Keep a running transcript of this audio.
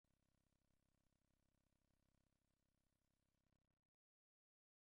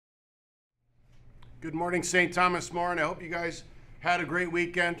Good morning, St. Thomas More, and I hope you guys had a great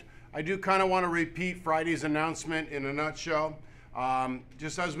weekend. I do kind of want to repeat Friday's announcement in a nutshell.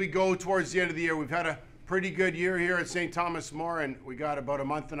 Just as we go towards the end of the year, we've had a pretty good year here at St. Thomas More, and we got about a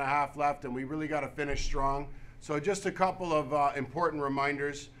month and a half left, and we really got to finish strong. So just a couple of important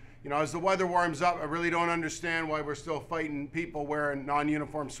reminders. You know, as the weather warms up, I really don't understand why we're still fighting people wearing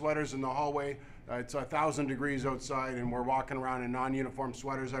non-uniform sweaters in the hallway. It's 1,000 degrees outside, and we're walking around in non-uniform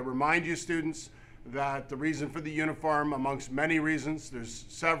sweaters. I remind you, students, that the reason for the uniform, amongst many reasons, there's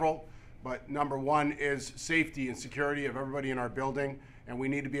several, but number one is safety and security of everybody in our building, and we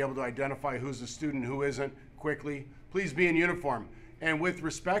need to be able to identify who's a student, who isn't, quickly. Please be in uniform. And with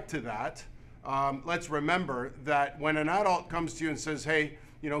respect to that, let's remember that when an adult comes to you and says, hey,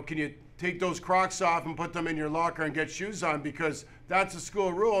 you know, can you take those Crocs off and put them in your locker and get shoes on because that's a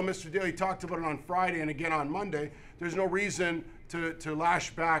school rule. Mr. Daly talked about it on Friday and again on Monday. There's no reason to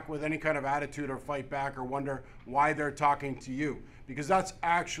lash back with any kind of attitude or fight back or wonder why they're talking to you, because that's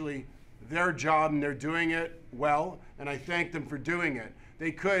actually their job and they're doing it well, and I thank them for doing it.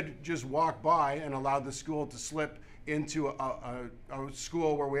 They could just walk by and allow the school to slip into a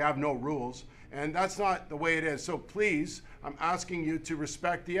school where we have no rules, and that's not the way it is. So please, I'm asking you to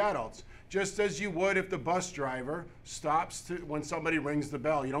respect the adults, just as you would if the bus driver stops when somebody rings the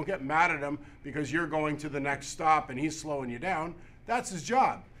bell. You don't get mad at him because you're going to the next stop and he's slowing you down. That's his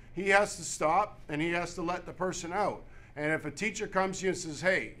job. He has to stop and he has to let the person out. And if a teacher comes to you and says,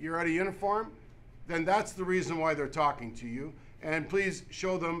 hey, you're out of uniform, then that's the reason why they're talking to you. And please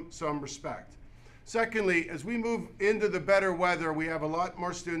show them some respect. Secondly, as we move into the better weather, we have a lot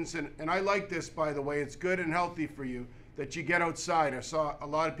more students, and I like this, by the way, it's good and healthy for you that you get outside. I saw a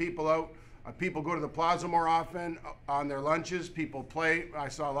lot of people out. People go to the plaza more often on their lunches. People play. I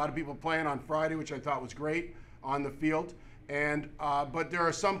saw a lot of people playing on Friday, which I thought was great, on the field. And but there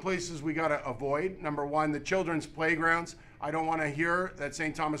are some places we got to avoid. Number one, the children's playgrounds. I don't want to hear that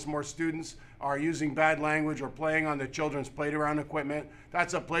St. Thomas More students are using bad language or playing on the children's playground equipment.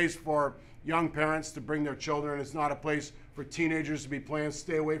 That's a place for young parents to bring their children. It's not a place for teenagers to be playing.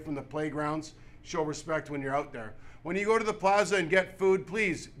 Stay away from the playgrounds. Show respect when you're out there. When you go to the plaza and get food,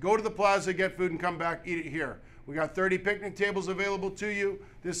 please go to the plaza, get food, and come back, eat it here. We got 30 picnic tables available to you.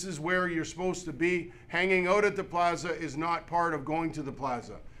 This is where you're supposed to be. Hanging out at the plaza is not part of going to the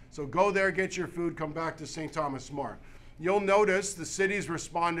plaza. So go there, get your food, come back to St. Thomas More. You'll notice the city's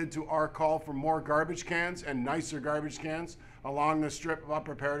responded to our call for more garbage cans and nicer garbage cans along the strip of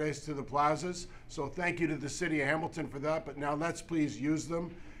Upper Paradise to the plazas. So thank you to the city of Hamilton for that, but now let's please use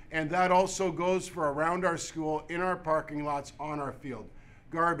them. And that also goes for around our school, in our parking lots, on our field.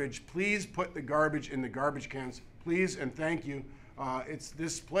 Garbage, please put the garbage in the garbage cans, please and thank you. It's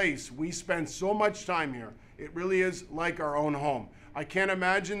this place, we spend so much time here. It really is like our own home. I can't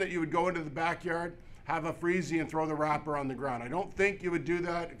imagine that you would go into the backyard, have a freezy and throw the wrapper on the ground. I don't think you would do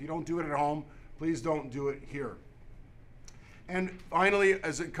that. If you don't do it at home, please don't do it here. And finally,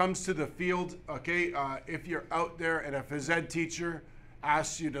 as it comes to the field, okay, if you're out there and a phys ed teacher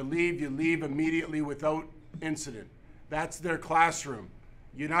asks you to leave, you leave immediately without incident. That's their classroom.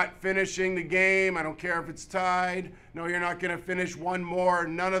 You're not finishing the game. I don't care if it's tied. No, you're not going to finish one more.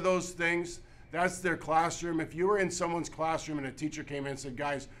 None of those things. That's their classroom. If you were in someone's classroom and a teacher came in and said,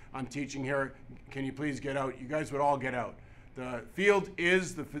 guys, I'm teaching here, can you please get out? You guys would all get out. The field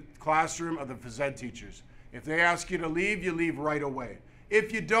is the classroom of the phys ed teachers. If they ask you to leave, you leave right away.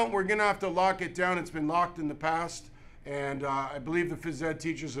 If you don't, we're going to have to lock it down. It's been locked in the past, and I believe the phys ed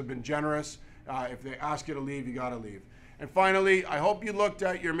teachers have been generous. If they ask you to leave, you got to leave. And finally, I hope you looked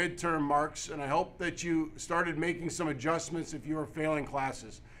at your midterm marks, and I hope that you started making some adjustments if you were failing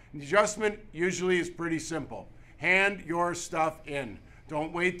classes. The adjustment usually is pretty simple. Hand your stuff in.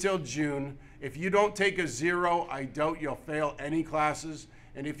 Don't wait till June. If you don't take a 0, I doubt you'll fail any classes.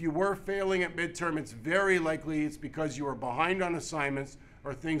 And if you were failing at midterm, it's very likely it's because you were behind on assignments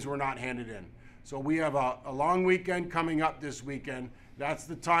or things were not handed in. So we have a long weekend coming up this weekend. That's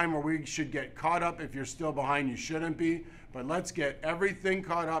the time where we should get caught up. If you're still behind, you shouldn't be. But let's get everything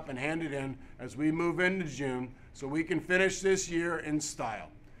caught up and handed in as we move into June so we can finish this year in style.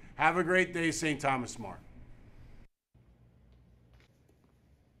 Have a great day, St. Thomas More.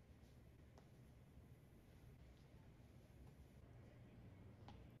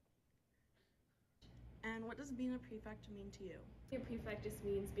 And what does being a prefect mean to you? Being a prefect just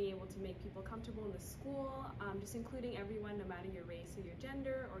means being able to make people comfortable in the school, just including everyone, no matter your race or your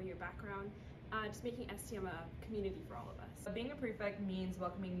gender or your background, just making STM a community for all of us. Being a prefect means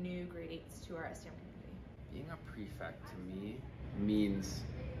welcoming new grade 8s to our STM community. Being a prefect to me means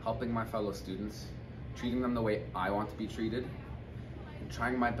helping my fellow students, treating them the way I want to be treated, and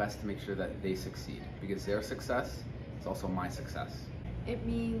trying my best to make sure that they succeed, because their success is also my success. It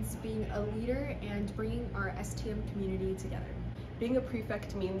means being a leader and bringing our STM community together. Being a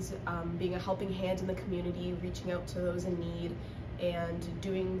prefect means being a helping hand in the community, reaching out to those in need, and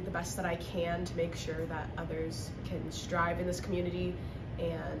doing the best that I can to make sure that others can strive in this community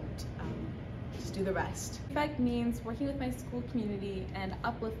and just do the rest. Prefect means working with my school community and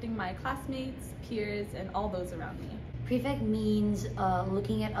uplifting my classmates, peers, and all those around me. Prefect means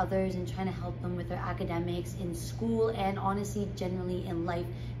looking at others and trying to help them with their academics in school and honestly generally in life,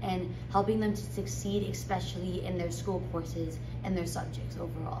 and helping them to succeed, especially in their school courses and their subjects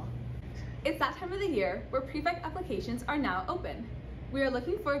overall. It's that time of the year where prefect applications are now open. We are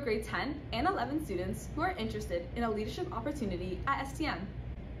looking for grade 10 and 11 students who are interested in a leadership opportunity at STM.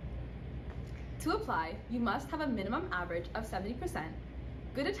 To apply, you must have a minimum average of 70%,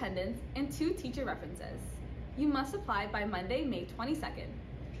 good attendance, and 2 teacher references. You must apply by Monday, May 22nd.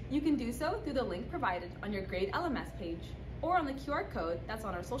 You can do so through the link provided on your grade LMS page or on the QR code that's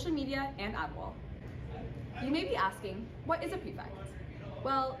on our social media and ad wall. You may be asking, what is a prefect?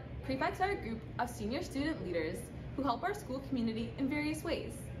 Well, prefects are a group of senior student leaders who help our school community in various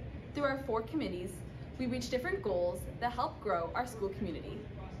ways. Through our 4 committees, we reach different goals that help grow our school community.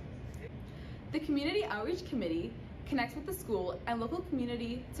 The Community Outreach Committee connects with the school and local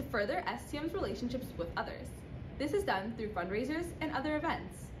community to further STM's relationships with others. This is done through fundraisers and other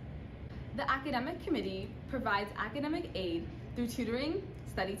events. The Academic Committee provides academic aid through tutoring,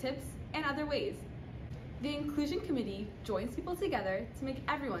 study tips, and other ways. The Inclusion Committee joins people together to make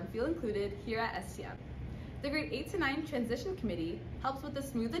everyone feel included here at STM. The Grade 8 to 9 Transition Committee helps with the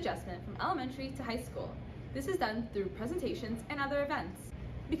smooth adjustment from elementary to high school. This is done through presentations and other events.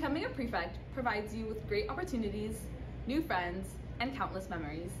 Becoming a prefect provides you with great opportunities, new friends, and countless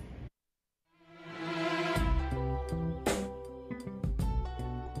memories.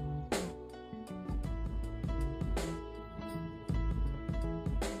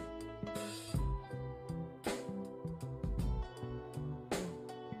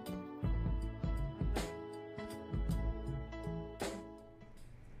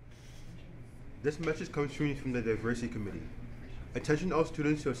 This message comes to me from the Diversity Committee. Attention all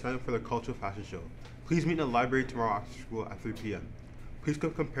students who have signed up for the cultural fashion show. Please meet in the library tomorrow after school at 3 p.m. Please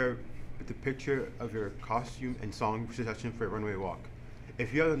come compare with the picture of your costume and song suggestion for a runway walk.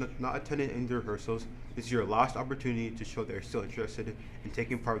 If you have not attended any of the rehearsals, this is your last opportunity to show that you're still interested in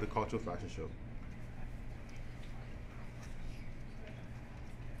taking part of the cultural fashion show.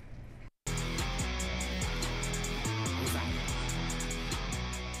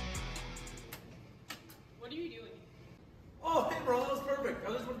 Oh, hey bro, that was perfect.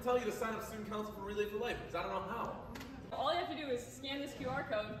 I just want to tell you to sign up student council for Relay for Life, because I don't know how. All you have to do is scan this QR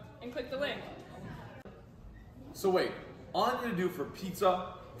code and click the link. So wait, all I need to do for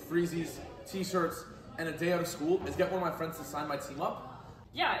pizza, freezies, t-shirts, and a day out of school is get one of my friends to sign my team up?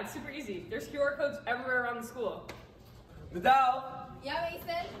 Yeah, it's super easy. There's QR codes everywhere around the school. Nadal! Yeah,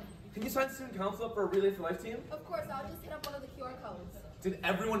 Mason? Can you sign student council up for a Relay for Life team? Of course, I'll just hit up one of the QR codes. Did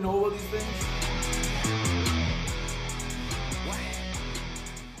everyone know about these things?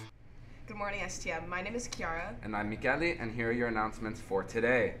 Good morning, STM. My name is Kiara. And I'm Michele, and here are your announcements for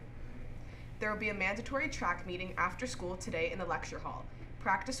today. There will be a mandatory track meeting after school today in the lecture hall.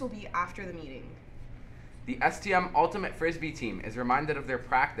 Practice will be after the meeting. The STM Ultimate Frisbee team is reminded of their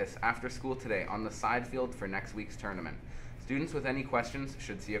practice after school today on the side field for next week's tournament. Students with any questions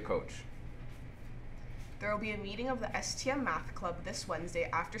should see a coach. There will be a meeting of the STM Math Club this Wednesday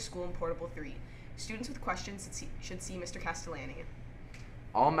after school in Portable 3. Students with questions should see Mr. Castellani.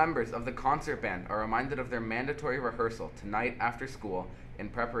 All members of the concert band are reminded of their mandatory rehearsal tonight after school in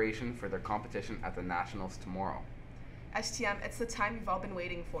preparation for their competition at the Nationals tomorrow. STM, it's the time you've all been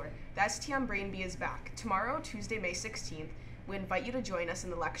waiting for. The STM Brain Bee is back. Tomorrow, Tuesday, May 16th, we invite you to join us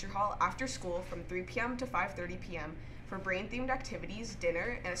in the lecture hall after school from 3 p.m. to 5:30 p.m. for brain-themed activities,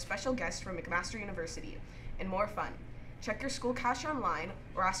 dinner, and a special guest from McMaster University, and more fun. Check your school cache online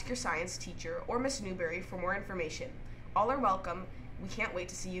or ask your science teacher or Miss Newberry for more information. All are welcome. We can't wait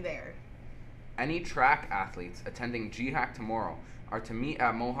to see you there. Any track athletes attending GHAC tomorrow are to meet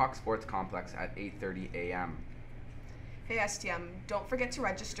at Mohawk Sports Complex at 8:30 a.m. Hey STM, don't forget to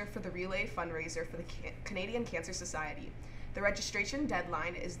register for the Relay fundraiser for the Canadian Cancer Society. The registration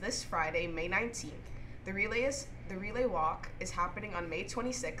deadline is this Friday, May 19th. The Relay Walk is happening on May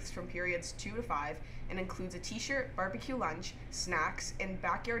 26th from periods 2 to 5 and includes a t-shirt, barbecue lunch, snacks, and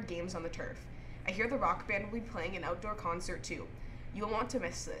backyard games on the turf. I hear the rock band will be playing an outdoor concert too. You won't want to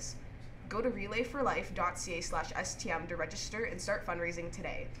miss this. Go to relayforlife.ca/STM to register and start fundraising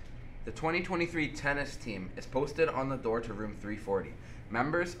today. The 2023 tennis team is posted on the door to room 340.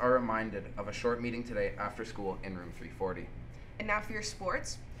 Members are reminded of a short meeting today after school in room 340. And now for your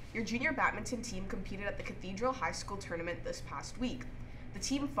sports. Your junior badminton team competed at the Cathedral High School tournament this past week. The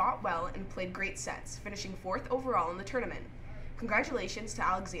team fought well and played great sets, finishing 4th overall in the tournament. Congratulations to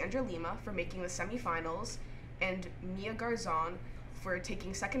Alexandra Lima for making the semifinals and Mia Garzon for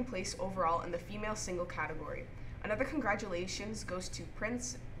taking 2nd place overall in the female single category. Another congratulations goes to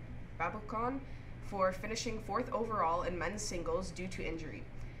Prince Babukan for finishing 4th overall in men's singles due to injury.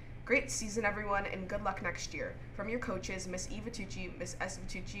 Great season, everyone, and good luck next year. From your coaches, Miss Eva Tucci, Miss S.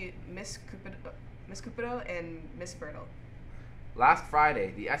 Vitucci, Miss Cupido, and Miss Bertle. Last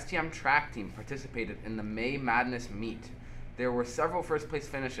Friday, the STM track team participated in the May Madness meet. There were several first-place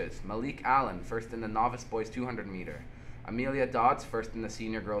finishes. Malik Allen, first in the novice boys 200 meter. Amelia Dodds, first in the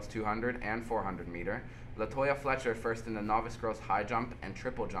senior girls 200 and 400 meter. Latoya Fletcher, first in the novice girls high jump and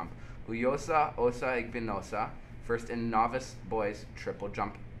triple jump. Uyosa Osa Igbinosa, first in novice boys triple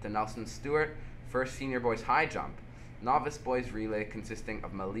jump. Nelson Stewart, first senior boys high jump. Novice boys relay consisting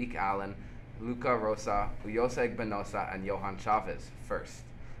of Malik Allen, Luca Rosa, Uyosa Igbinosa, and Johan Chavez, first.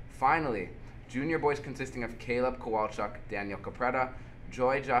 Finally, junior boys consisting of Caleb Kowalchuk, Daniel Capretta,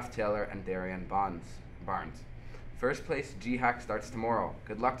 Joy Jeff Taylor, and Darian Barnes. First place GHAC starts tomorrow.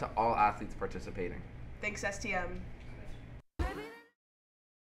 Good luck to all athletes participating. Thanks, STM.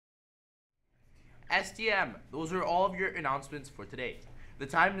 STM, those are all of your announcements for today. The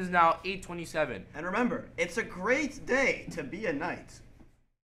time is now 8:27. And remember, it's a great day to be a knight.